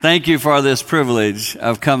Thank you for this privilege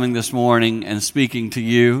of coming this morning and speaking to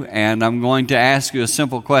you. And I'm going to ask you a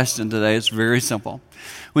simple question today. It's very simple.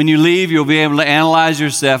 When you leave, you'll be able to analyze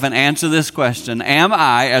yourself and answer this question. Am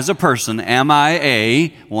I, as a person,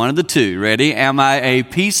 one of the two, ready? Am I a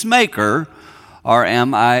peacemaker or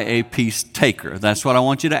am I a peace taker? That's what I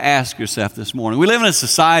want you to ask yourself this morning. We live in a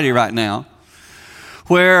society right now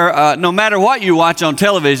where no matter what you watch on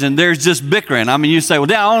television, there's just bickering. I mean, you say, well,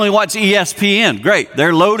 Dad, I only watch ESPN. Great.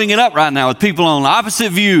 They're loading it up right now with people on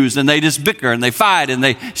opposite views, and they just bicker, and they fight, and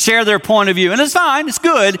they share their point of view. And it's fine. It's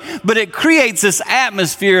good. But it creates this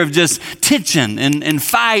atmosphere of just tension and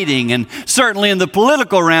fighting. And certainly in the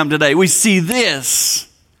political realm today, we see this.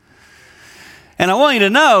 And I want you to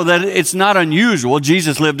know that it's not unusual.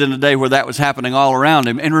 Jesus lived in a day where that was happening all around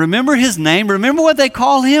him. And remember his name? Remember what they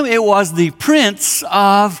call him? It was the Prince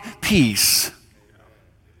of Peace.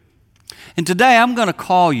 And today I'm going to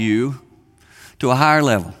call you to a higher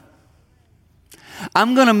level.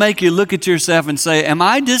 I'm going to make you look at yourself and say, am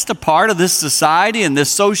I just a part of this society and this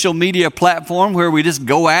social media platform where we just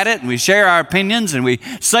go at it and we share our opinions and we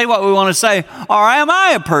say what we want to say? Or am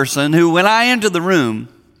I a person who, when I enter the room,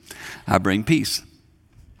 I bring peace?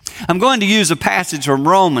 I'm going to use a passage from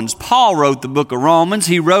Romans. Paul wrote the book of Romans.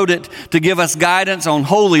 He wrote it to give us guidance on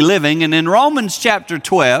holy living. And in Romans chapter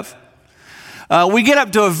 12, we get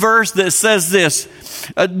up to a verse that says this,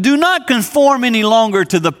 do not conform any longer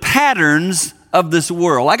to the patterns of this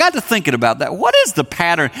world. I got to thinking about that. What is the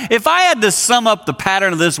pattern? If I had to sum up the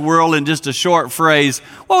pattern of this world in just a short phrase,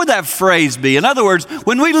 what would that phrase be? In other words,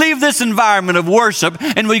 when we leave this environment of worship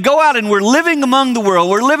and we go out and we're living among the world,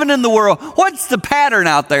 we're living in the world, what's the pattern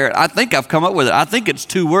out there? I think I've come up with it. I think it's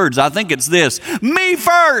two words. I think it's this: me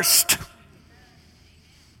first.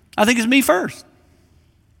 I think it's me first.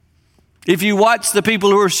 If you watch the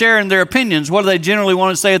people who are sharing their opinions, what do they generally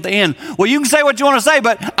want to say at the end? Well, you can say what you want to say,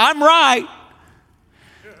 but I'm right.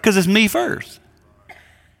 Because it's me first.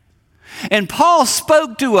 And Paul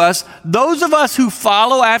spoke to us, those of us who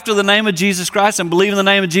follow after the name of Jesus Christ and believe in the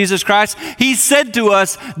name of Jesus Christ, he said to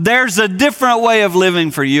us, there's a different way of living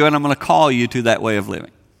for you, and I'm going to call you to that way of living.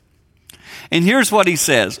 And here's what he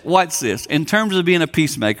says. Watch this. In terms of being a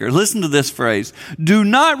peacemaker, listen to this phrase. Do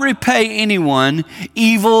not repay anyone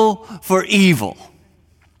evil for evil.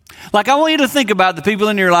 Like, I want you to think about the people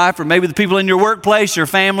in your life, or maybe the people in your workplace, your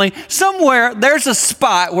family. Somewhere there's a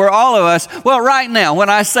spot where all of us, well, right now, when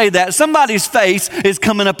I say that, somebody's face is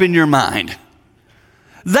coming up in your mind.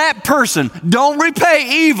 That person, don't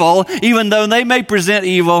repay evil, even though they may present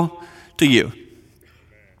evil to you.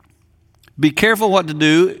 Be careful what to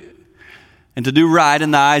do and to do right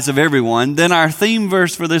in the eyes of everyone. Then our theme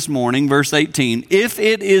verse for this morning, verse 18, if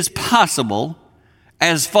it is possible,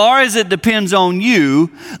 as far as it depends on you,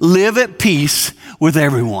 live at peace with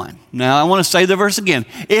everyone. Now, I want to say the verse again.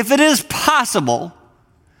 If it is possible,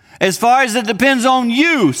 as far as it depends on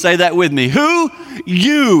you, say that with me. Who?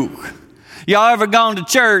 You. Y'all ever gone to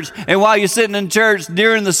church and while you're sitting in church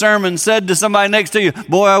during the sermon said to somebody next to you,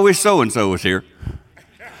 boy, I wish so-and-so was here.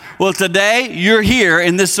 Well, today you're here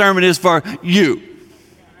and this sermon is for you.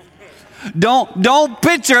 Don't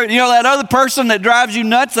picture, that other person that drives you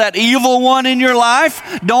nuts, that evil one in your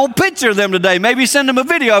life. Don't picture them today. Maybe send them a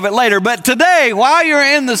video of it later. But today, while you're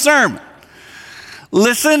in the sermon,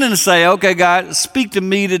 listen and say, okay, God, speak to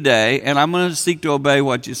me today, and I'm going to seek to obey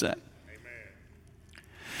what you say. Amen.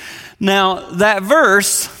 Now, that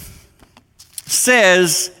verse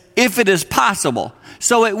says, if it is possible.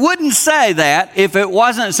 So it wouldn't say that if it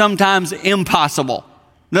wasn't sometimes impossible.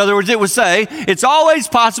 In other words, it would say, it's always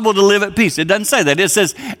possible to live at peace. It doesn't say that. It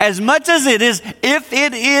says, as much as it is, if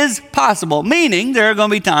it is possible, meaning there are going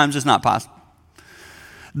to be times it's not possible.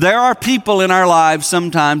 There are people in our lives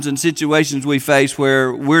sometimes in situations we face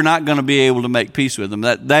where we're not going to be able to make peace with them.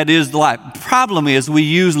 That is the life. Problem is, we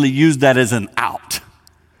usually use that as an out.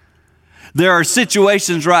 There are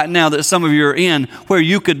situations right now that some of you are in where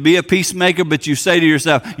you could be a peacemaker, but you say to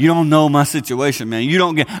yourself, you don't know my situation,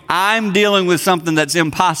 man. I'm dealing with something that's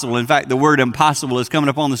impossible. In fact, the word impossible is coming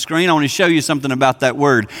up on the screen. I want to show you something about that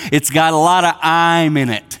word. It's got a lot of I'm in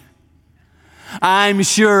it. I'm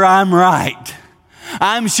sure I'm right.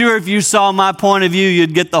 I'm sure if you saw my point of view,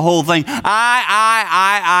 you'd get the whole thing.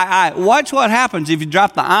 I. Watch what happens if you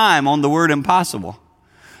drop the I'm on the word impossible.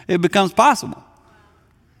 It becomes possible.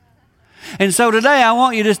 And so today I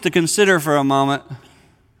want you just to consider for a moment,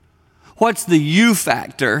 what's the you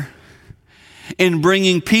factor in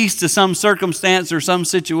bringing peace to some circumstance or some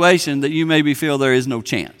situation that you maybe feel there is no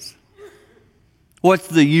chance? What's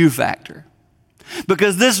the you factor?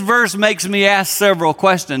 Because this verse makes me ask several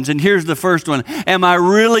questions, and here's the first one. Am I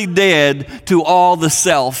really dead to all the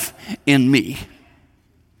self in me?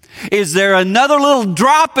 Is there another little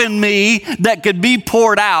drop in me that could be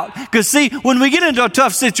poured out? Because see, when we get into a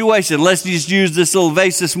tough situation, let's just use this little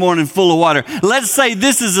vase this morning full of water. Let's say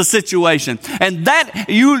this is a situation. And that,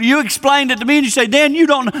 you explained it to me and you say, Dan, you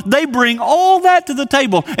don't know. They bring all that to the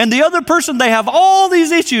table. And the other person, they have all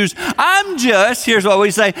these issues. Here's what we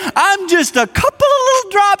say, I'm just a couple of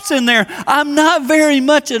little drops in there. I'm not very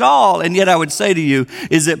much at all. And yet I would say to you,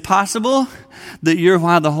 is it possible that you're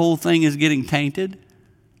why the whole thing is getting tainted?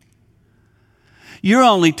 You're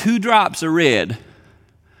only 2 drops of red.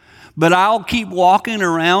 But I'll keep walking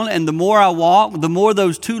around, and the more I walk, the more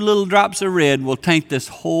those 2 little drops of red will taint this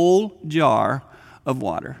whole jar of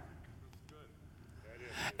water.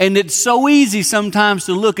 And it's so easy sometimes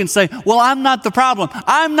to look and say, well, I'm not the problem.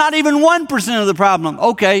 I'm not even 1% of the problem.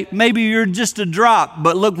 Okay, maybe you're just a drop,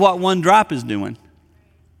 but look what 1 drop is doing.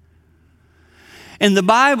 And the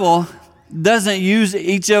Bible doesn't use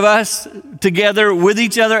each of us together with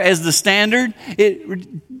each other as the standard.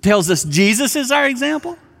 It tells us Jesus is our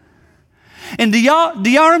example. And do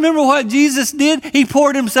y'all remember what Jesus did? He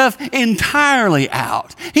poured himself entirely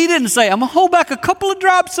out. He didn't say, I'm going to hold back a couple of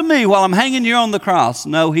drops of me while I'm hanging here on the cross.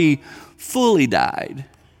 No, he fully died.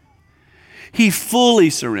 He fully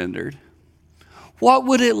surrendered. What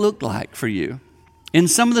would it look like for you in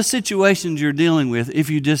some of the situations you're dealing with if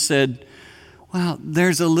you just said, well,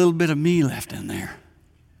 there's a little bit of me left in there.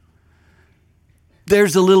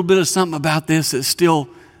 There's a little bit of something about this that's still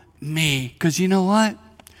me. Because you know what?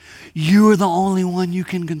 You are the only one you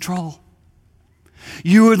can control.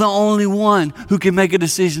 You are the only one who can make a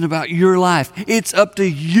decision about your life. It's up to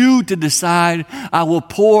you to decide, I will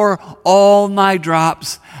pour all my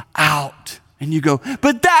drops out. And you go,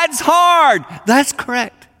 but that's hard. That's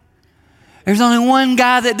correct. There's only one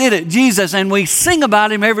guy that did it, Jesus, and we sing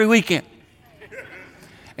about him every weekend.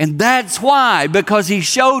 And that's why, because he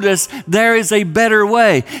showed us there is a better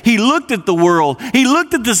way. He looked at the world. He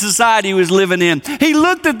looked at the society he was living in. He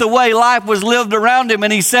looked at the way life was lived around him,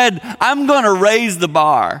 and he said, I'm going to raise the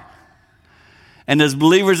bar. And as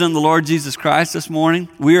believers in the Lord Jesus Christ this morning,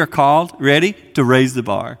 we are called, ready, to raise the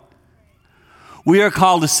bar. We are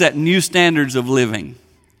called to set new standards of living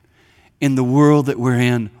in the world that we're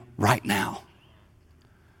in right now.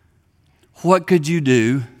 What could you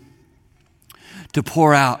do to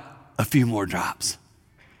pour out a few more drops?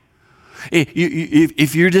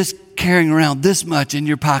 If you're just carrying around this much in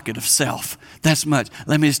your pocket of self, that's much,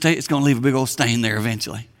 let me just tell you, it's going to leave a big old stain there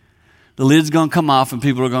eventually. The lid's going to come off and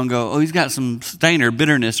people are going to go, oh, he's got some stain or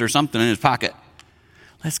bitterness or something in his pocket.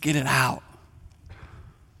 Let's get it out.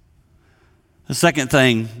 The second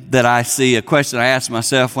thing that I see, a question I ask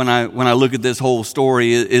myself when I look at this whole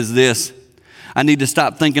story is this. I need to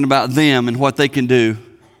stop thinking about them and what they can do,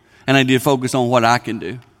 and I need to focus on what I can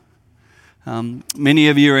do. Many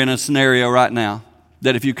of you are in a scenario right now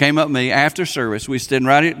that if you came up to me after service, we stand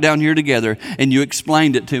right down here together, and you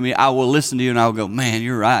explained it to me, I will listen to you and I'll go, man,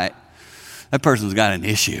 you're right. That person's got an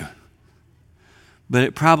issue. But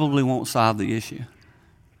it probably won't solve the issue.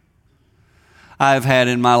 I've had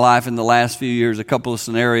in my life in the last few years a couple of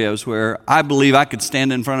scenarios where I believe I could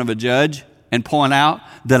stand in front of a judge and point out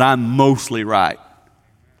that I'm mostly right.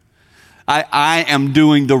 I am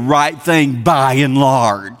doing the right thing by and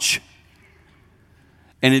large.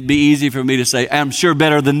 And it'd be easy for me to say, I'm sure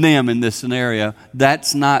better than them in this scenario.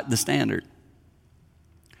 That's not the standard.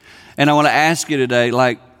 And I want to ask you today,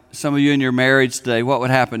 like some of you in your marriage today, what would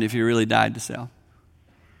happen if you really died to self?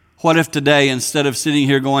 What if today, instead of sitting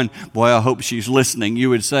here going, boy, I hope she's listening,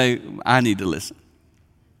 you would say, I need to listen?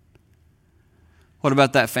 What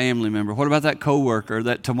about that family member? What about that coworker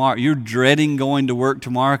that tomorrow, you're dreading going to work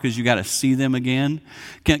tomorrow because you got to see them again?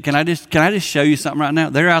 Can I just show you something right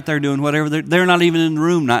now? They're out there doing whatever. They're not even in the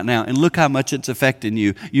room right now. And look how much it's affecting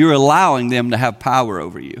you. You're allowing them to have power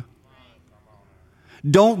over you.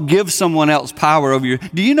 Don't give someone else power over you.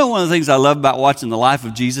 Do you know one of the things I love about watching the life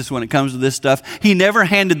of Jesus when it comes to this stuff? He never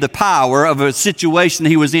handed the power of a situation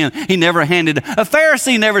he was in. He never handed, a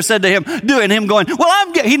Pharisee never said to him, do it, and him going,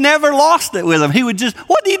 well, he never lost it with him. He would just,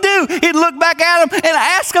 what'd he do? He'd look back at him and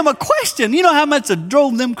ask him a question. You know how much it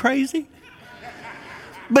drove them crazy?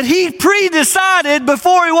 But he pre-decided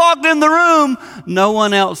before he walked in the room, no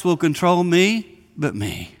one else will control me but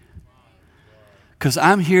me. Because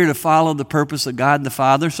I'm here to follow the purpose of God the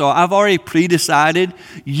Father. So I've already pre-decided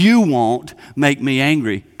you won't make me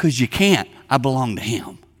angry. Because you can't. I belong to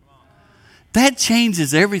Him. That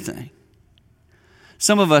changes everything.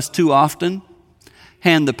 Some of us too often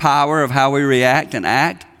hand the power of how we react and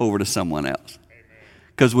act over to someone else.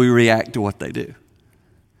 Because we react to what they do.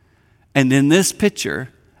 And in this picture,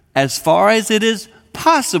 as far as it is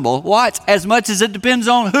possible, watch, as much as it depends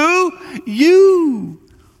on who? You.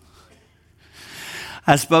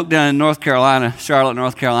 I spoke down in North Carolina, Charlotte,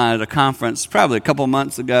 North Carolina, at a conference probably a couple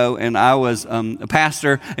months ago, and I was a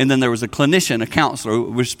pastor, and then there was a clinician, a counselor.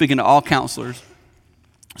 We're speaking to all counselors.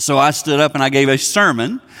 So I stood up and I gave a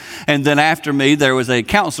sermon, and then after me, there was a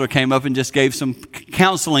counselor came up and just gave some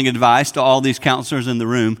counseling advice to all these counselors in the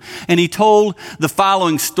room, and he told the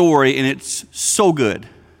following story, and it's so good.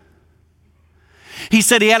 He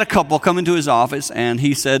said he had a couple come into his office, and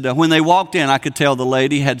he said when they walked in, I could tell the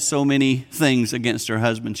lady had so many things against her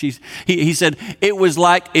husband. He said it was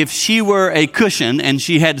like if she were a cushion and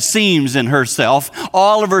she had seams in herself.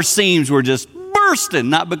 All of her seams were just bursting,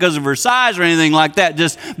 not because of her size or anything like that,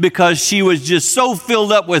 just because she was just so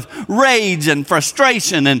filled up with rage and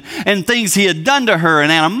frustration and things he had done to her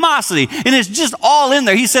and animosity. And it's just all in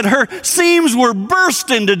there. He said her seams were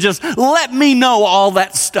bursting to just let me know all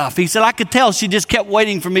that stuff. He said I could tell she just kept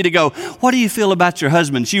waiting for me to go, what do you feel about your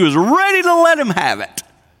husband? She was ready to let him have it.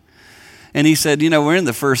 And he said, we're in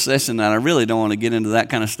the first session and I really don't want to get into that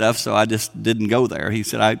kind of stuff, so I just didn't go there. He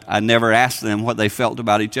said, I never asked them what they felt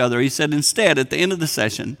about each other. He said, instead, at the end of the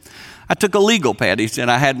session, I took a legal pad. He said,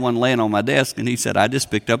 I had one laying on my desk, and he said, I just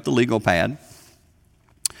picked up the legal pad.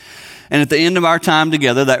 And at the end of our time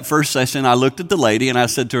together, that first session, I looked at the lady and I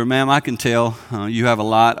said to her, ma'am, I can tell you have a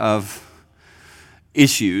lot of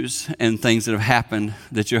issues and things that have happened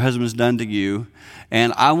that your husband's done to you.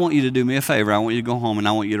 And I want you to do me a favor. I want you to go home and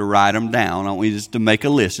I want you to write them down. I want you just to make a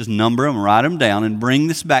list, just number them, write them down, and bring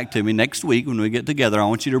this back to me next week when we get together. I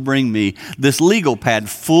want you to bring me this legal pad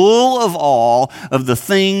full of all of the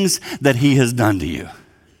things that he has done to you.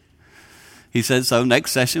 He said, so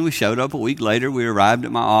next session we showed up a week later. We arrived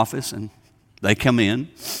at my office and they come in.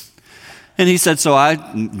 And he said, so I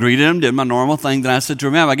greeted him, did my normal thing. Then I said to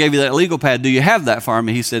her, ma'am, I gave you that legal pad. Do you have that for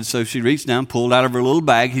me? He said, so she reached down, pulled out of her little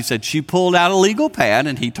bag. He said, she pulled out a legal pad,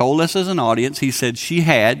 and he told us as an audience, he said she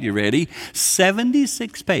had, you ready,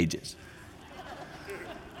 76 pages.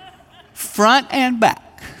 Front and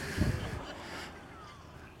back.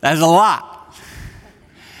 That's a lot.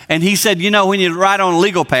 And he said, when you write on a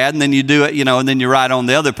legal pad and then you do it, and then you write on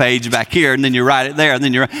the other page back here and then you write it there and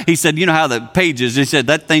then he said, how the pages, he said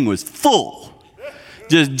that thing was full,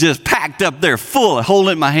 just packed up there full, holding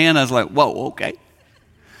it in my hand. I was like, whoa, okay.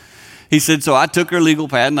 He said, so I took her legal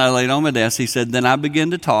pad and I laid it on my desk. He said, then I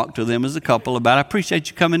began to talk to them as a couple about, I appreciate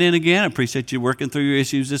you coming in again. I appreciate you working through your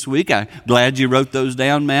issues this week. I'm glad you wrote those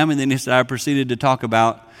down, ma'am. And then he said, I proceeded to talk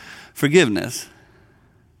about forgiveness.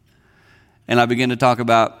 And I began to talk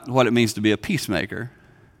about what it means to be a peacemaker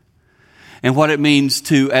and what it means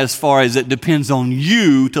to, as far as it depends on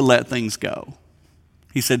you to let things go.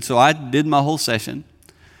 He said, so I did my whole session.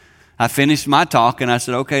 I finished my talk and I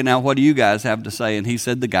said, okay, now what do you guys have to say? And he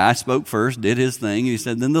said, the guy spoke first, did his thing. He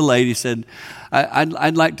said, then the lady said,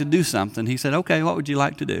 I'd like to do something. He said, okay, what would you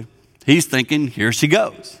like to do? He's thinking, here she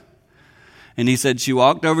goes. And he said, she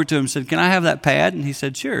walked over to him and said, can I have that pad? And he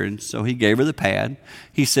said, sure. And so he gave her the pad.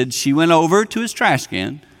 He said, she went over to his trash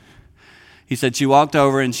can. He said, she walked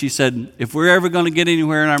over and she said, if we're ever going to get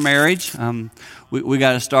anywhere in our marriage, we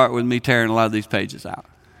got to start with me tearing a lot of these pages out.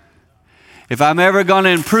 If I'm ever going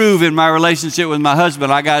to improve in my relationship with my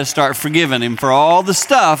husband, I got to start forgiving him for all the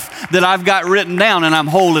stuff that I've got written down and I'm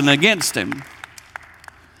holding against him.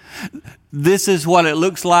 This is what it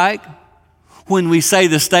looks like when we say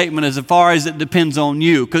the statement, as far as it depends on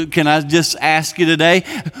you. Can I just ask you today,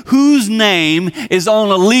 whose name is on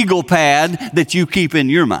a legal pad that you keep in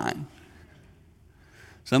your mind?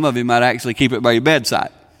 Some of you might actually keep it by your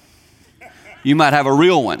bedside. You might have a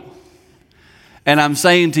real one. And I'm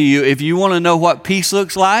saying to you, if you want to know what peace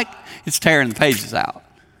looks like, it's tearing the pages out.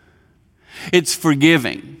 It's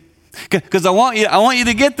forgiving. Because I want you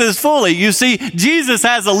to get this fully. You see, Jesus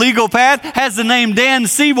has a legal pad, has the name Dan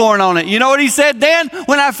Seaborn on it. You know what he said? Dan,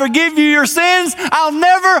 when I forgive you your sins, I'll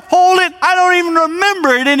never hold it. I don't even remember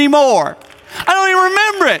it anymore. I don't even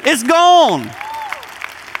remember it. It's gone.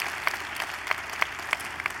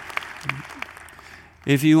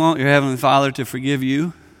 If you want your Heavenly Father to forgive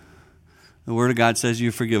you, the Word of God says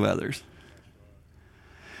you forgive others.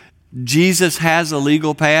 Jesus has a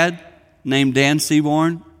legal pad named Dan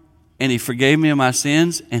Seaborn, and he forgave me of my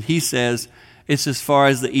sins, and he says it's as far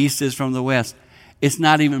as the east is from the west. It's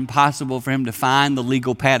not even possible for him to find the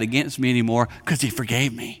legal pad against me anymore because he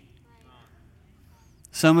forgave me.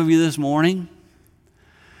 Some of you this morning,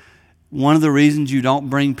 one of the reasons you don't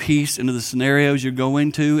bring peace into the scenarios you go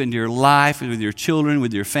into your life, with your children,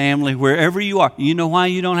 with your family, wherever you are, you know why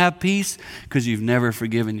you don't have peace? Because you've never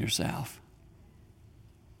forgiven yourself.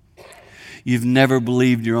 You've never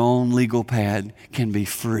believed your own legal pad can be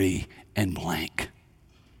free and blank.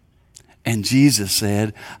 And Jesus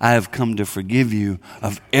said, I have come to forgive you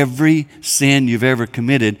of every sin you've ever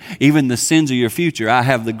committed, even the sins of your future. I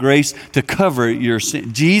have the grace to cover your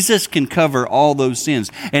sin. Jesus can cover all those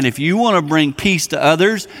sins. And if you want to bring peace to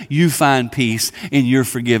others, you find peace in your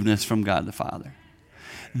forgiveness from God the Father.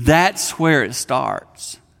 That's where it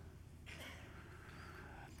starts.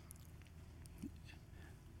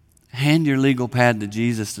 Hand your legal pad to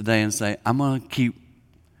Jesus today and say, I'm going to keep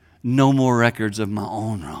no more records of my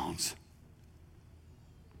own wrongs.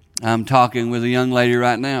 I'm talking with a young lady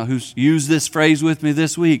right now who's used this phrase with me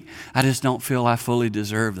this week. I just don't feel I fully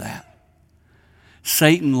deserve that.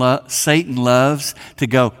 Satan loves to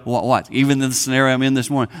go, what? Even in the scenario I'm in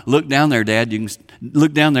this morning, look down there, Dad. You can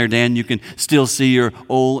look down there, Dan. You can still see your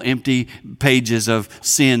old empty pages of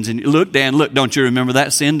sins. And look, Dan, look, don't you remember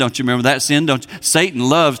that sin? Don't you remember that sin? Satan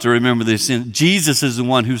loves to remember these sins. Jesus is the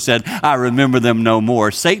one who said, I remember them no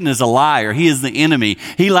more. Satan is a liar. He is the enemy.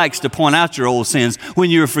 He likes to point out your old sins.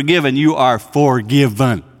 When you're forgiven, you are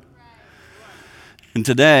forgiven. And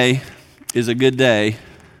today is a good day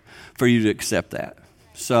for you to accept that.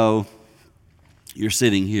 So you're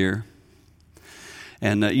sitting here,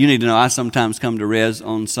 and you need to know I sometimes come to Res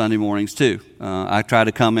on Sunday mornings too. I try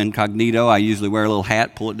to come incognito. I usually wear a little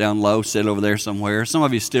hat, pull it down low, sit over there somewhere. Some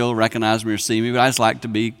of you still recognize me or see me, but I just like to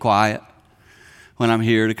be quiet when I'm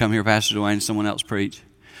here, to come hear Pastor Dwayne and someone else preach.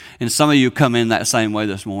 And some of you come in that same way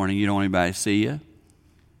this morning. You don't want anybody to see you.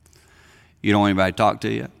 You don't want anybody to talk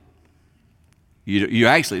to you. You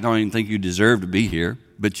actually don't even think you deserve to be here.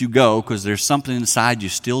 But you go because there's something inside you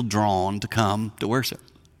still drawn to come to worship.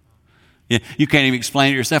 You can't even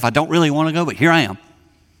explain it yourself. I don't really want to go, but here I am.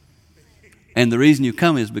 And the reason you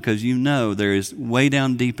come is because you know there is way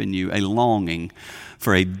down deep in you a longing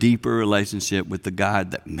for a deeper relationship with the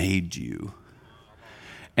God that made you.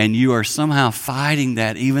 And you are somehow fighting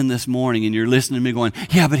that even this morning, and you're listening to me going,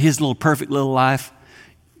 yeah, but his little perfect little life.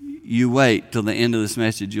 You wait till the end of this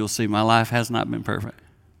message, you'll see my life has not been perfect.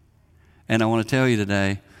 And I want to tell you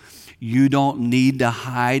today, you don't need to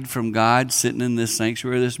hide from God sitting in this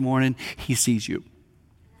sanctuary this morning. He sees you.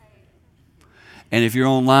 And if you're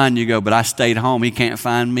online, you go, but I stayed home. He can't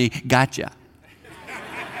find me. Gotcha.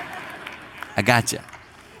 I gotcha.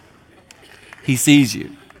 He sees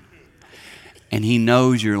you. And he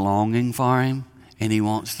knows you're longing for him, and he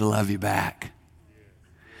wants to love you back.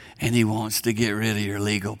 And he wants to get rid of your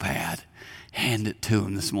legal pad. Hand it to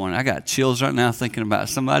him this morning. I got chills right now thinking about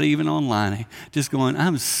somebody even online just going,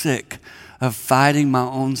 I'm sick of fighting my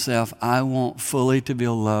own self. I want fully to be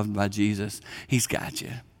loved by Jesus. He's got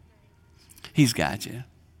you. He's got you.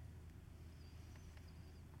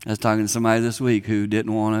 I was talking to somebody this week who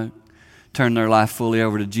didn't want to turn their life fully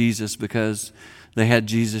over to Jesus because they had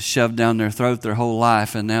Jesus shoved down their throat their whole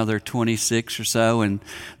life, and now they're 26 or so, and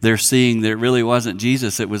they're seeing that it really wasn't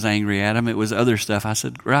Jesus that was angry at them. It was other stuff. I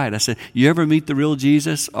said, right. I said, you ever meet the real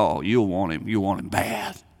Jesus? Oh, you'll want him. You'll want him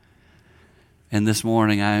bad. And this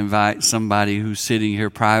morning I invite somebody who's sitting here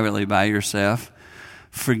privately by yourself,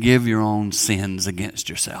 forgive your own sins against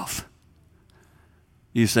yourself.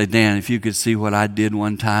 You say, Dan, if you could see what I did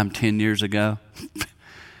one time 10 years ago,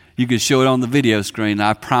 you could show it on the video screen.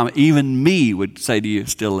 I promise, even me would say to you,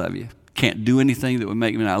 still love you. Can't do anything that would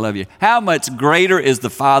make me not love you. How much greater is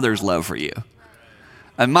the Father's love for you?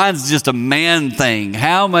 And mine's just a man thing.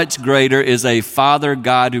 How much greater is a Father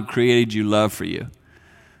God who created you love for you?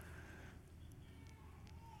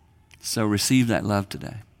 So receive that love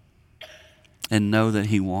today. And know that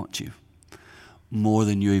he wants you more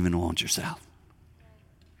than you even want yourself.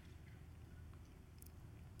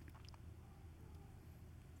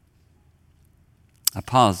 I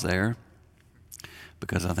pause there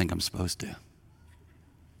because I think I'm supposed to.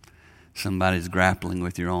 Somebody's grappling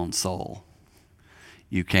with your own soul.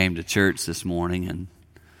 You came to church this morning and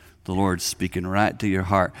the Lord's speaking right to your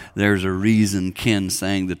heart. There's a reason Ken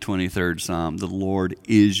sang the 23rd Psalm. The Lord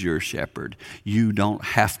is your shepherd. You don't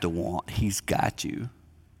have to want. He's got you.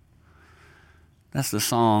 That's the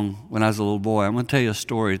song when I was a little boy. I'm going to tell you a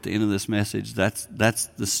story at the end of this message. That's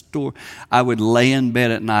the story. I would lay in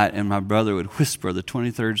bed at night and my brother would whisper the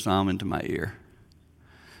 23rd Psalm into my ear.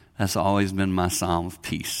 That's always been my psalm of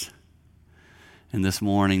peace. And this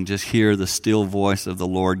morning, just hear the still voice of the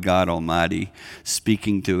Lord God Almighty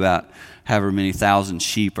speaking to about however many thousand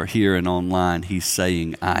sheep are here and online. He's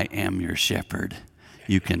saying, I am your shepherd.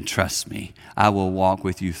 You can trust me. I will walk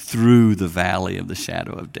with you through the valley of the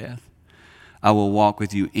shadow of death. I will walk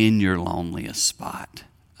with you in your loneliest spot.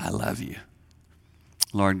 I love you.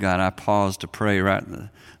 Lord God, I pause to pray right in the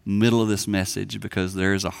middle of this message because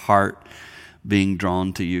there is a heart being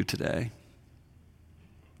drawn to you today.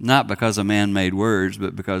 Not because of man-made words,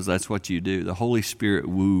 but because that's what you do. The Holy Spirit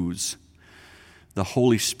woos the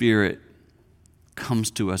Holy Spirit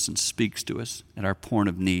comes to us and speaks to us at our point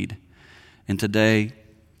of need. And today,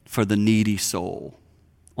 for the needy soul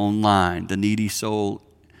online, the needy soul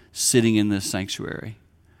sitting in this sanctuary,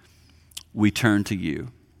 we turn to you.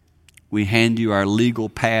 We hand you our legal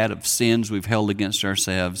pad of sins we've held against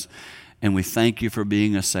ourselves, and we thank you for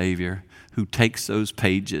being a Savior who takes those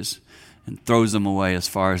pages and throws them away as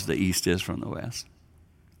far as the east is from the west.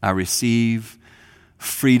 I receive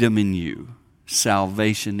freedom in you,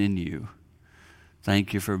 salvation in you.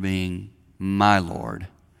 Thank you for being my Lord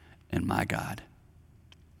and my God.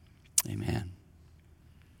 Amen.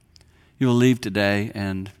 You will leave today,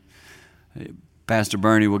 and Pastor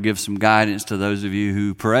Bernie will give some guidance to those of you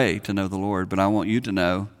who pray to know the Lord. But I want you to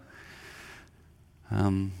know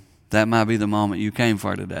that might be the moment you came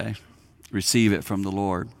for today. Receive it from the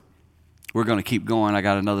Lord. We're going to keep going. I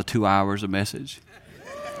got another 2 hours of message.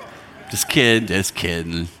 Just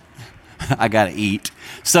kidding. I got to eat.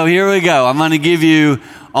 So here we go. I'm going to give you,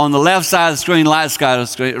 on the left side of the screen,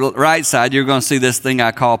 right side, you're going to see this thing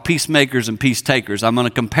I call peacemakers and peace takers. I'm going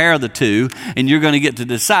to compare the two, and you're going to get to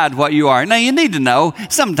decide what you are. Now, you need to know,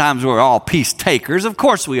 sometimes we're all peace takers. Of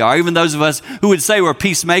course we are. Even those of us who would say we're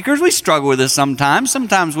peacemakers, we struggle with this sometimes.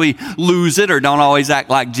 Sometimes we lose it or don't always act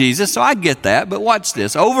like Jesus, so I get that. But watch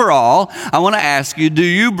this. Overall, I want to ask you, do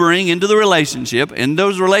you bring into the relationship, in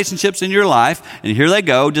those relationships in your life, and here they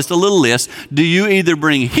go, just a little list, do you either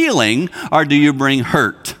bring healing or do you bring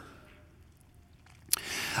hurt?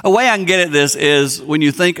 A way I can get at this is when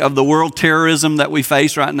you think of the world terrorism that we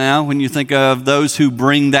face right now, when you think of those who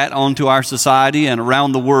bring that onto our society and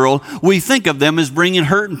around the world, we think of them as bringing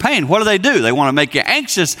hurt and pain. What do? They want to make you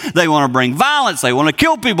anxious. They want to bring violence. They want to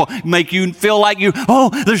kill people, make you feel like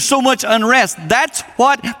there's so much unrest. That's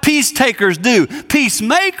what peace takers do.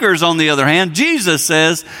 Peacemakers, on the other hand, Jesus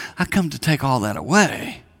says, I come to take all that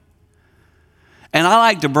away. And I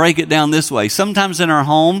like to break it down this way. Sometimes in our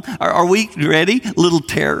home, are we ready? Little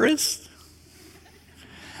terrorists?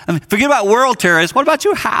 I mean, forget about world terrorists. What about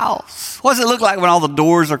your house? What does it look like when all the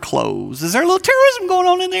doors are closed? Is there a little terrorism going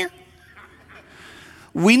on in there?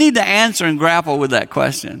 We need to answer and grapple with that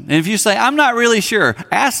question. And if you say, I'm not really sure,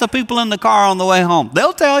 ask the people in the car on the way home.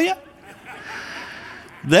 They'll tell you.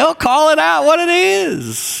 They'll call it out what it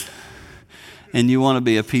is. And you want to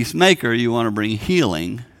be a peacemaker. You want to bring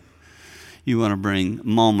healing. You want to bring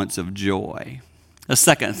moments of joy. The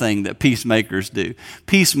second thing that peacemakers do.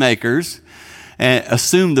 Peacemakers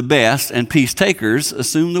assume the best, and peace takers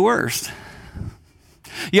assume the worst.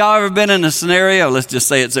 Y'all ever been in a scenario, let's just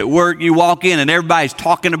say it's at work, you walk in and everybody's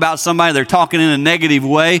talking about somebody, they're talking in a negative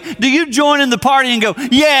way. Do you join in the party and go,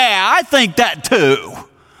 yeah, I think that too?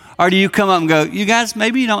 Or do you come up and go, you guys,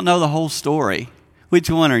 maybe you don't know the whole story. Which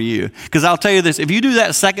one are you? Because I'll tell you this, if you do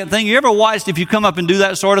that second thing, you ever watched if you come up and do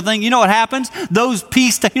that sort of thing, you know what happens? Those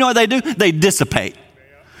you know what they do? They dissipate.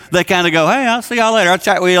 They kind of go, hey, I'll see y'all later. I'll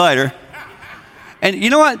chat with you later. And you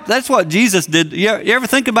know what? That's what Jesus did. You ever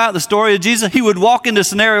think about the story of Jesus? He would walk into a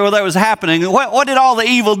scenario where that was happening. What did all the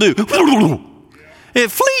evil do? It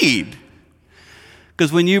fled.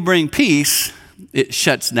 Because when you bring peace, it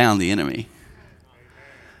shuts down the enemy.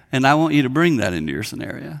 And I want you to bring that into your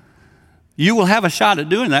scenario. You will have a shot at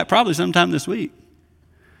doing that probably sometime this week.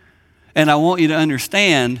 And I want you to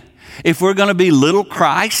understand, if we're going to be little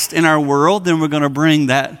Christ in our world, then we're going to bring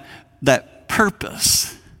that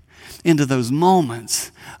purpose into those moments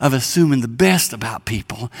of assuming the best about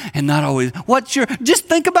people and not always, just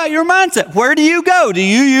think about your mindset. Where do you go? Do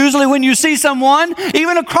you usually, when you see someone,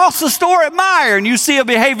 even across the store at Meijer, and you see a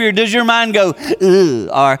behavior, does your mind go, ugh,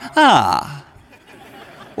 or ah?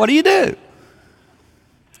 What do?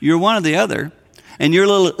 You're one or the other. And your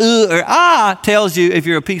little or ah tells you if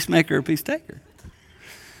you're a peacemaker or a peace taker.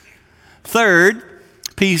 Third,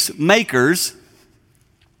 peacemakers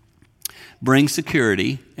bring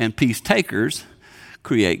security, and peace takers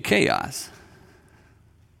create chaos.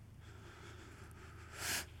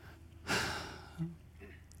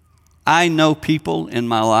 I know people in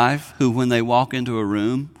my life who, when they walk into a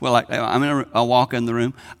room, I walk in the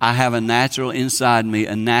room, I have a natural inside me,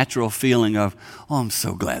 a natural feeling of, I'm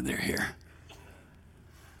so glad they're here.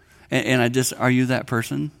 And are you that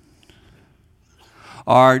person?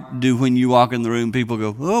 Or do when you walk in the room, people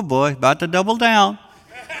go, oh boy, about to double down.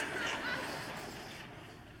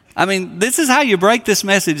 I mean, this is how you break this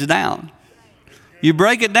message down. You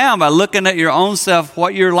break it down by looking at your own self,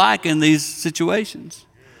 what you're like in these situations.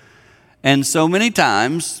 And so many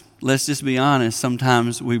times, let's just be honest,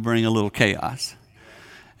 sometimes we bring a little chaos.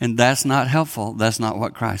 And that's not helpful. That's not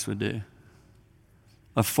what Christ would do.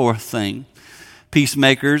 A fourth thing,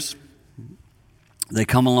 peacemakers, they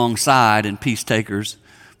come alongside, and peace takers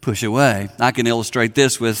push away. I can illustrate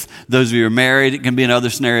this with those of you who are married. It can be in other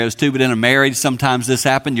scenarios too, but in a marriage, sometimes this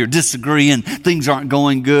happens. You're disagreeing, things aren't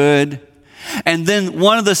going good. And then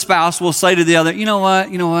one of the spouse will say to the other, you know what,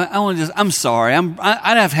 I'm sorry,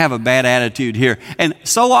 I'd have a bad attitude here. And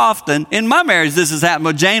so often, in my marriage, this has happened,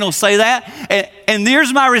 but Jane will say that, and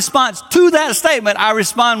here's my response to that statement. I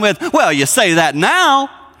respond with, well, you say that now,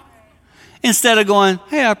 instead of going,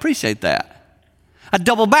 hey, I appreciate that. I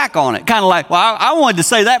double back on it, kind of like, well, I wanted to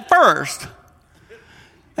say that first.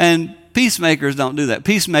 And peacemakers don't do that.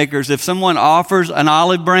 Peacemakers, if someone offers an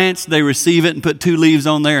olive branch, they receive it and put 2 leaves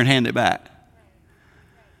on there and hand it back.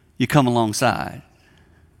 You come alongside.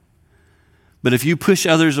 But if you push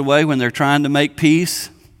others away when they're trying to make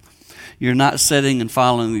peace, you're not setting and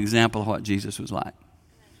following the example of what Jesus was like.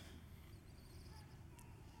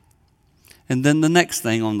 And then the next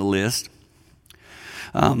thing on the list,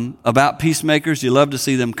 about peacemakers, you love to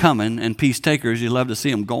see them coming, and peace takers, you love to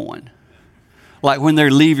see them going. Like when they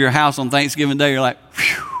leave your house on Thanksgiving Day, you're like,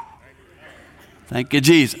 phew, thank you,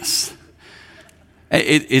 Jesus.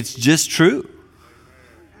 It's just true.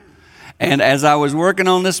 And as I was working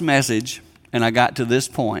on this message, and I got to this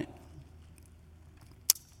point,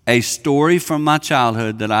 a story from my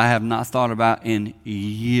childhood that I have not thought about in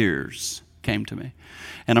years came to me.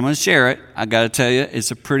 And I'm going to share it. I got to tell you,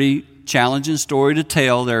 it's a pretty challenging story to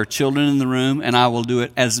tell. There are children in the room, and I will do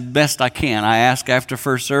it as best I can. I asked after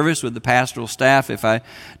first service with the pastoral staff if I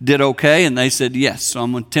did okay, and they said yes. So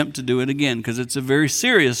I'm going to attempt to do it again because it's a very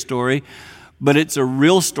serious story, but it's a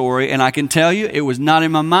real story. And I can tell you, it was not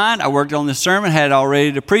in my mind. I worked on this sermon, had it all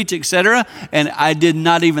ready to preach, etc., and I did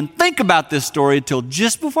not even think about this story until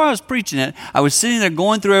just before I was preaching it. I was sitting there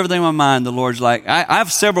going through everything in my mind. The Lord's like, I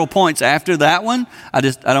have several points after that one. I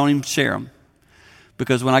don't even share them.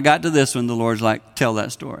 Because when I got to this one, the Lord's like, tell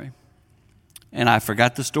that story. And I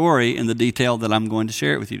forgot the story in the detail that I'm going to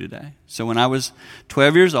share it with you today. So when I was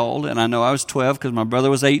 12 years old, and I know I was 12 because my brother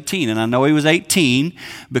was 18, and I know he was 18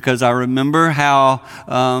 because I remember how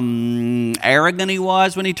arrogant he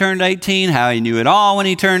was when he turned 18, how he knew it all when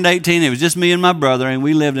he turned 18. It was just me and my brother, and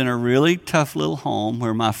we lived in a really tough little home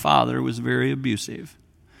where my father was very abusive.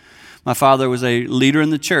 My father was a leader in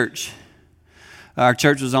the church. Our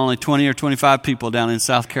church was only 20 or 25 people down in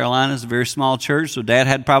South Carolina. It's a very small church, so Dad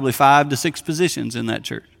had probably 5 to 6 positions in that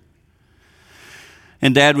church.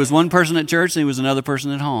 And Dad was one person at church, and he was another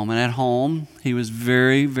person at home. And at home, he was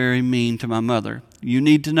very, very mean to my mother. You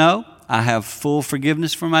need to know, I have full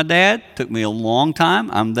forgiveness for my dad. Took me a long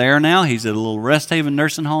time. I'm there now. He's at a little Rest Haven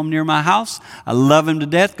nursing home near my house. I love him to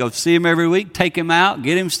death. Go see him every week, take him out,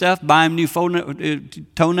 get him stuff, buy him new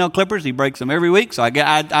toenail clippers. He breaks them every week. So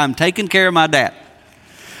I'm taking care of my dad.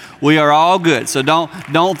 We are all good. So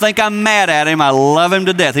don't think I'm mad at him. I love him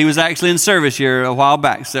to death. He was actually in service here a while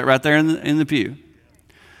back. Sat right there in the pew.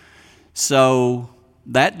 So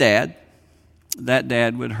that dad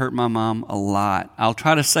would hurt my mom a lot. I'll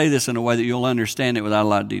try to say this in a way that you'll understand it without a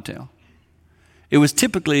lot of detail. It was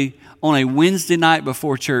typically on a Wednesday night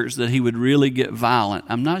before church that he would really get violent.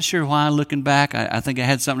 I'm not sure why, looking back. I think it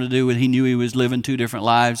had something to do with he knew he was living 2 different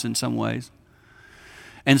lives in some ways.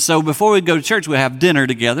 And so before we'd go to church, we'd have dinner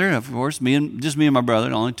together. Of course, just me and my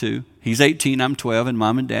brother, only 2. He's 18, I'm 12, and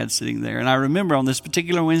Mom and Dad sitting there. And I remember on this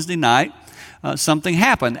particular Wednesday night, something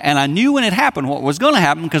happened. And I knew when it happened what was going to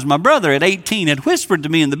happen because my brother at 18 had whispered to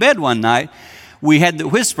me in the bed one night. We had to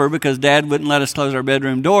whisper because Dad wouldn't let us close our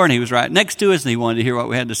bedroom door, and he was right next to us, and he wanted to hear what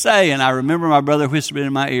we had to say. And I remember my brother whispered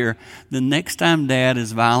in my ear, the next time Dad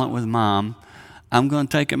is violent with Mom, I'm going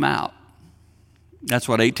to take him out. That's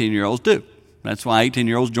what 18-year-olds do. That's why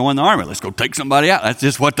 18-year-olds join the army. Let's go take somebody out. That's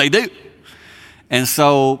just what they do. And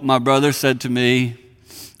so my brother said to me,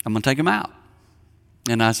 I'm going to take him out.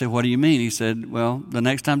 And I said, what do you mean? He said, well, the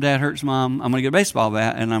next time Dad hurts Mom, I'm going to get a baseball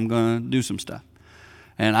bat and I'm going to do some stuff.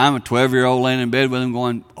 And I'm a 12-year-old laying in bed with him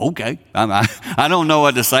going, okay. I don't know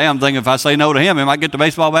what to say. I'm thinking if I say no to him, he might get the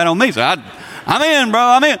baseball bat on me. So I'm in, bro.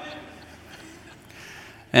 I'm in.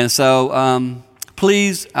 And so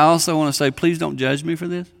please, I also want to say, please don't judge me for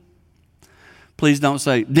this. Please don't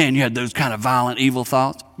say, Dan, you had those kind of violent, evil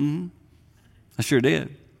thoughts. Mm-hmm. I sure did,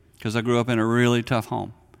 because I grew up in a really tough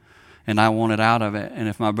home, and I wanted out of it. And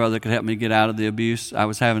if my brother could help me get out of the abuse I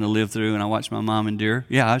was having to live through, and I watched my mom endure,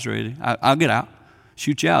 yeah, I was ready. I'll get out.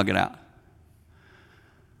 Shoot you, I'll get out.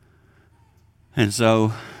 And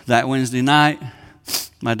so that Wednesday night,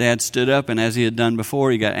 my dad stood up, and as he had done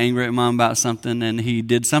before, he got angry at Mom about something, and he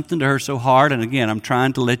did something to her so hard. And again, I'm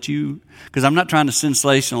trying to let you, because I'm not trying to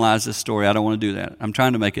sensationalize this story. I don't want to do that. I'm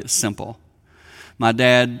trying to make it simple. My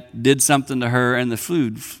dad did something to her, and the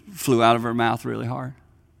food flew out of her mouth really hard.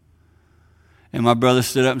 And my brother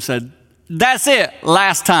stood up and said, That's it,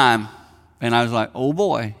 last time. And I was like, oh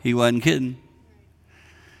boy, he wasn't kidding.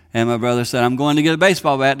 And my brother said, I'm going to get a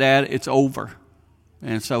baseball bat, Dad. It's over.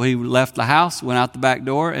 And so he left the house, went out the back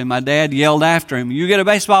door, and my dad yelled after him, you get a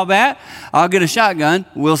baseball bat, I'll get a shotgun.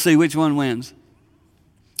 We'll see which one wins.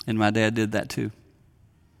 And my dad did that too.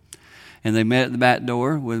 And they met at the back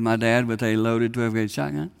door with my dad with a loaded 12-gauge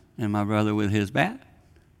shotgun and my brother with his bat.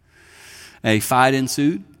 A fight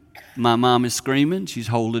ensued. My mom is screaming. She's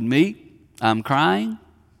holding me. I'm crying.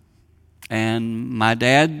 And my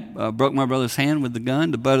dad broke my brother's hand with the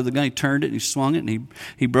gun, the butt of the gun. He turned it and he swung it, and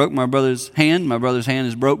he broke my brother's hand. My brother's hand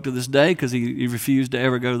is broke to this day because he refused to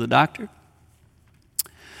ever go to the doctor.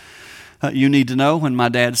 You need to know, when my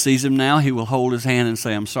dad sees him now, he will hold his hand and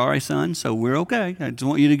say, I'm sorry, son, so we're okay. I just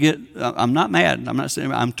want you to get, I'm not mad.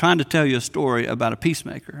 I'm trying to tell you a story about a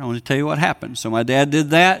peacemaker. I want to tell you what happened. So my dad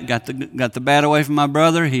did that, got the bat away from my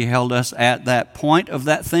brother. He held us at that point of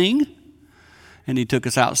that thing. And he took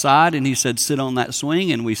us outside and he said, sit on that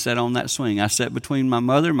swing. And we sat on that swing. I sat between my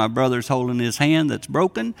mother. My brother's holding his hand that's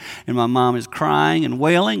broken. And my mom is crying and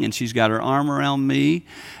wailing. And she's got her arm around me.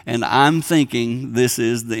 And I'm thinking this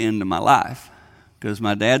is the end of my life. Because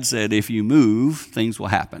my dad said, if you move, things will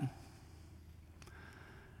happen.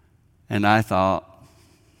 And I thought,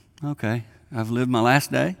 okay, I've lived my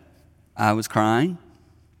last day. I was crying.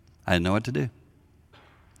 I didn't know what to do.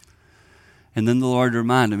 And then the Lord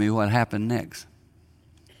reminded me what happened next.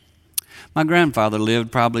 My grandfather lived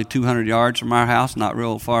probably 200 yards from our house, not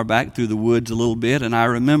real far back, through the woods a little bit. And I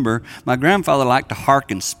remember my grandfather liked to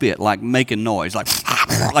hark and spit, like making noise, like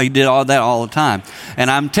he did all that all the time. And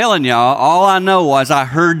I'm telling y'all, all I know was I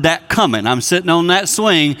heard that coming. I'm sitting on that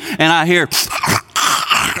swing and I hear,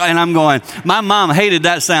 and I'm going, my mom hated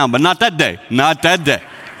that sound, but not that day, not that day.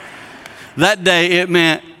 That day it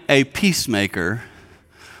meant a peacemaker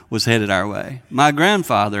was headed our way. My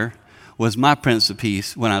grandfather was my Prince of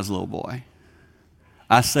Peace when I was a little boy.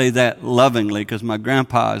 I say that lovingly because my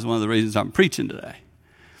grandpa is one of the reasons I'm preaching today.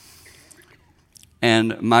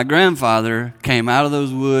 And my grandfather came out of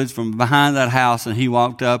those woods from behind that house, and he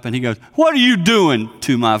walked up and he goes, what are you doing,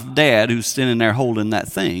 to my dad who's standing there holding that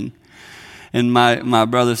thing? And my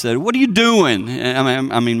brother said, what are you doing?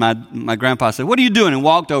 My grandpa said, what are you doing? And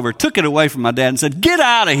walked over, took it away from my dad and said, get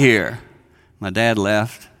out of here. My dad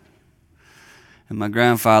left. And my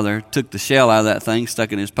grandfather took the shell out of that thing, stuck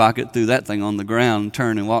it in his pocket, threw that thing on the ground, and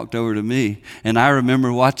turned and walked over to me. And I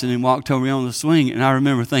remember watching him walk over me on the swing, and I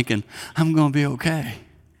remember thinking, I'm going to be okay.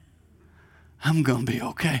 I'm going to be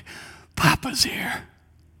okay. Papa's here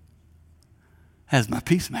as my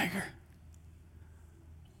peacemaker.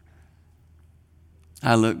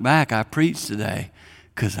 I look back, I preached today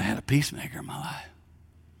because I had a peacemaker in my life.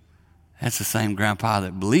 That's the same grandpa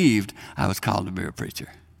that believed I was called to be a preacher.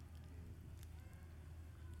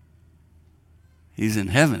 He's in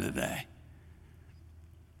heaven today.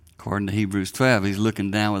 According to Hebrews 12, he's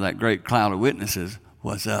looking down with that great cloud of witnesses.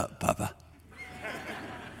 What's up, Papa?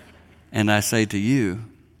 And I say to you,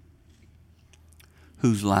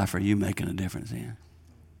 whose life are you making a difference in?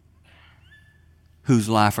 Whose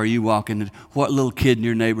life are you walking in? What little kid in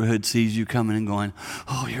your neighborhood sees you coming and going,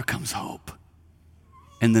 oh, here comes hope.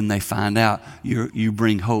 And then they find out you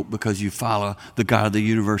bring hope because you follow the God of the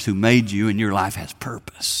universe who made you, and your life has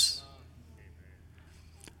purpose.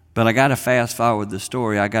 But I got to fast forward the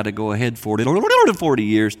story. I got to go ahead 40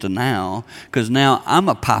 years to now, because now I'm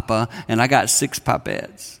a papa and I got 6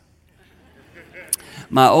 papettes.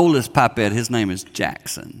 My oldest papette, his name is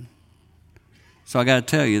Jackson. So I got to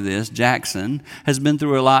tell you this. Jackson has been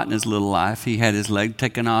through a lot in his little life. He had his leg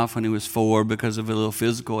taken off when he was 4 because of a little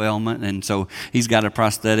physical ailment, and so he's got a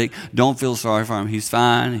prosthetic. Don't feel sorry for him. He's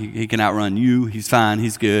fine. He can outrun you. He's fine.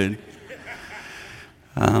 He's good.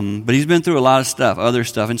 But he's been through a lot of stuff, other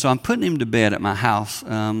stuff. And so I'm putting him to bed at my house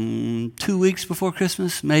 2 weeks before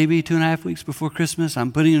Christmas, maybe 2.5 weeks before Christmas.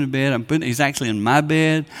 I'm putting him to bed. He's actually in my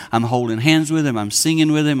bed. I'm holding hands with him. I'm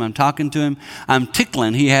singing with him. I'm talking to him. I'm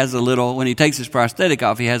tickling. He has when he takes his prosthetic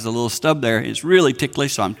off, he has a little stub there. It's really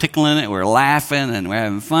ticklish, so I'm tickling it. We're laughing and we're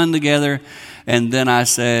having fun together. And then I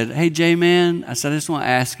said, hey, J-Man, I just want to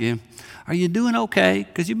ask you, are you doing okay?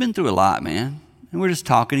 Because you've been through a lot, man. And we're just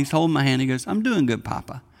talking. He's holding my hand. He goes, I'm doing good,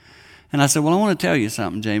 Papa. And I said, well, I want to tell you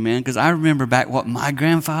something, J-Man, because I remember back what my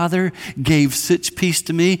grandfather gave such peace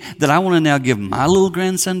to me that I want to now give my little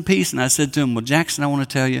grandson peace. And I said to him, well, Jackson, I want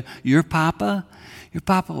to tell you, your papa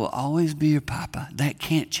will always be your papa. That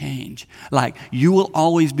can't change. Like, you will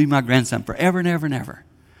always be my grandson forever and ever and ever.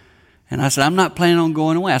 And I said, I'm not planning on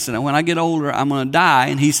going away. I said, when I get older, I'm going to die.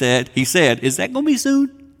 And he said, is that going to be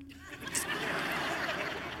soon?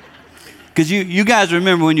 Because you guys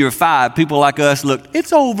remember when you were 5, people like us looked,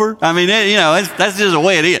 it's over. I mean, that's just the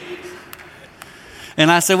way it is. And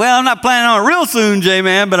I said, well, I'm not planning on it real soon,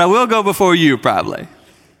 J-Man, but I will go before you probably.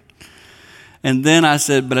 And then I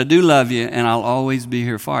said, but I do love you, and I'll always be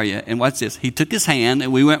here for you. And watch this. He took his hand,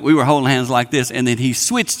 and we were holding hands like this, and then he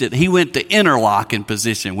switched it. He went to interlocking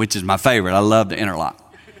position, which is my favorite. I love the interlock.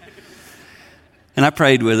 And I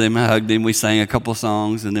prayed with him. I hugged him. We sang a couple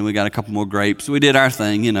songs, and then we got a couple more grapes. We did our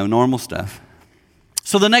thing, normal stuff.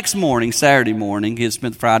 So the next morning, Saturday morning, he had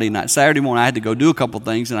spent Friday night. Saturday morning, I had to go do a couple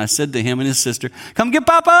things, and I said to him and his sister, come get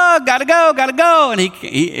Papa, gotta go. And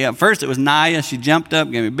he at first it was Naya. She jumped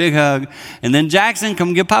up, gave me a big hug. And then Jackson,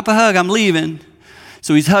 come get Papa a hug, I'm leaving.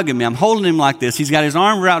 So he's hugging me. I'm holding him like this. He's got his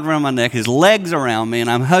arm wrapped around my neck, his legs around me, and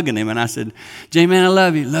I'm hugging him. And I said, J-Man, I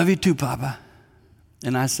love you. Love you too, Papa.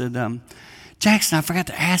 And I said, Jackson, I forgot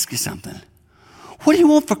to ask you something. What do you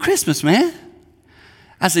want for Christmas, man?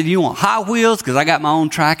 I said, you want Hot Wheels? Because I got my own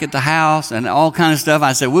track at the house and all kind of stuff.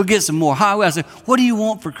 I said, we'll get some more Hot Wheels. I said, what do you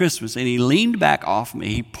want for Christmas? And he leaned back off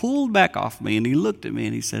me. He pulled back off me, and he looked at me,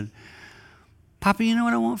 and he said, Papa, you know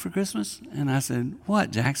what I want for Christmas? And I said,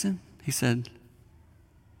 what, Jackson? He said,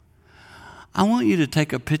 I want you to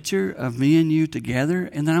take a picture of me and you together,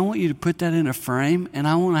 and then I want you to put that in a frame, and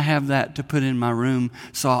I want to have that to put in my room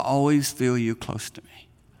so I always feel you close to me.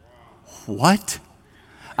 What?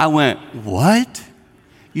 I went, what?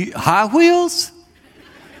 Hot Wheels?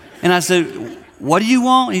 And I said, what do you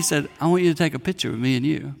want? He said, I want you to take a picture of me and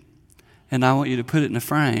you, and I want you to put it in a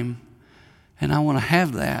frame, and I want to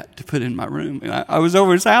have that to put in my room. And I was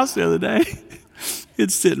over his house the other day.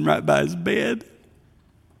 It's sitting right by his bed.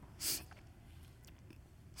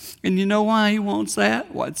 And you know why he wants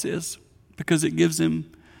that? Watch this. Because it gives him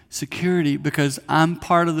security, because I'm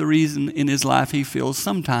part of the reason in his life he feels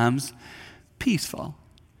sometimes peaceful.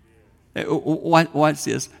 Watch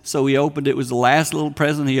this. So he opened it. It was the last little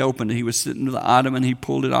present he opened. He was sitting to the ottoman. He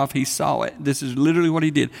pulled it off. He saw it. This is literally what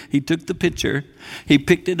he did. He took the picture. He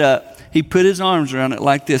picked it up. He put his arms around it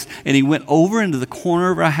like this. And he went over into the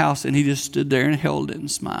corner of our house, and he just stood there and held it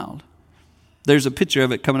and smiled. There's a picture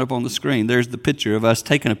of it coming up on the screen. There's the picture of us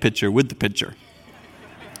taking a picture with the picture.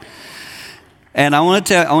 And I want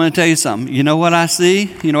to tell you something. You know what I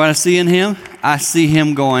see? You know what I see in him? I see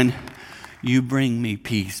him going, you bring me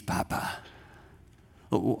peace, Papa.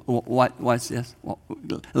 Watch this.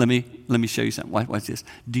 Let me show you something. Watch this.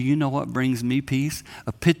 Do you know what brings me peace?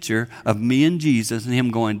 A picture of me and Jesus and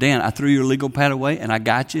him going, Dan, I threw your legal pad away and I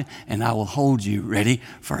got you and I will hold you ready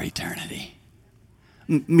for eternity.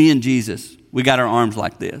 Me and Jesus, we got our arms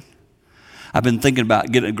like this. I've been thinking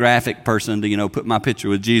about getting a graphic person to, put my picture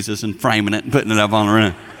with Jesus and framing it and putting it up on the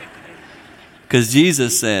room. Because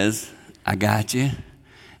Jesus says, I got you.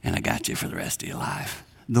 And I got you for the rest of your life.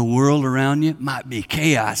 The world around you might be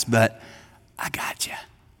chaos, but I got you.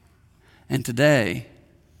 And today,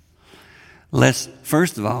 let's,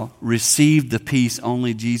 first of all, receive the peace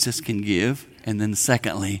only Jesus can give. And then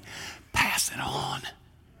secondly, pass it on.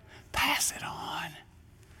 Pass it on.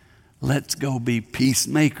 Let's go be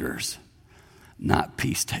peacemakers, not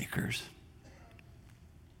peace takers.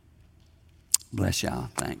 Bless y'all.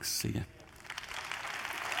 Thanks. See ya.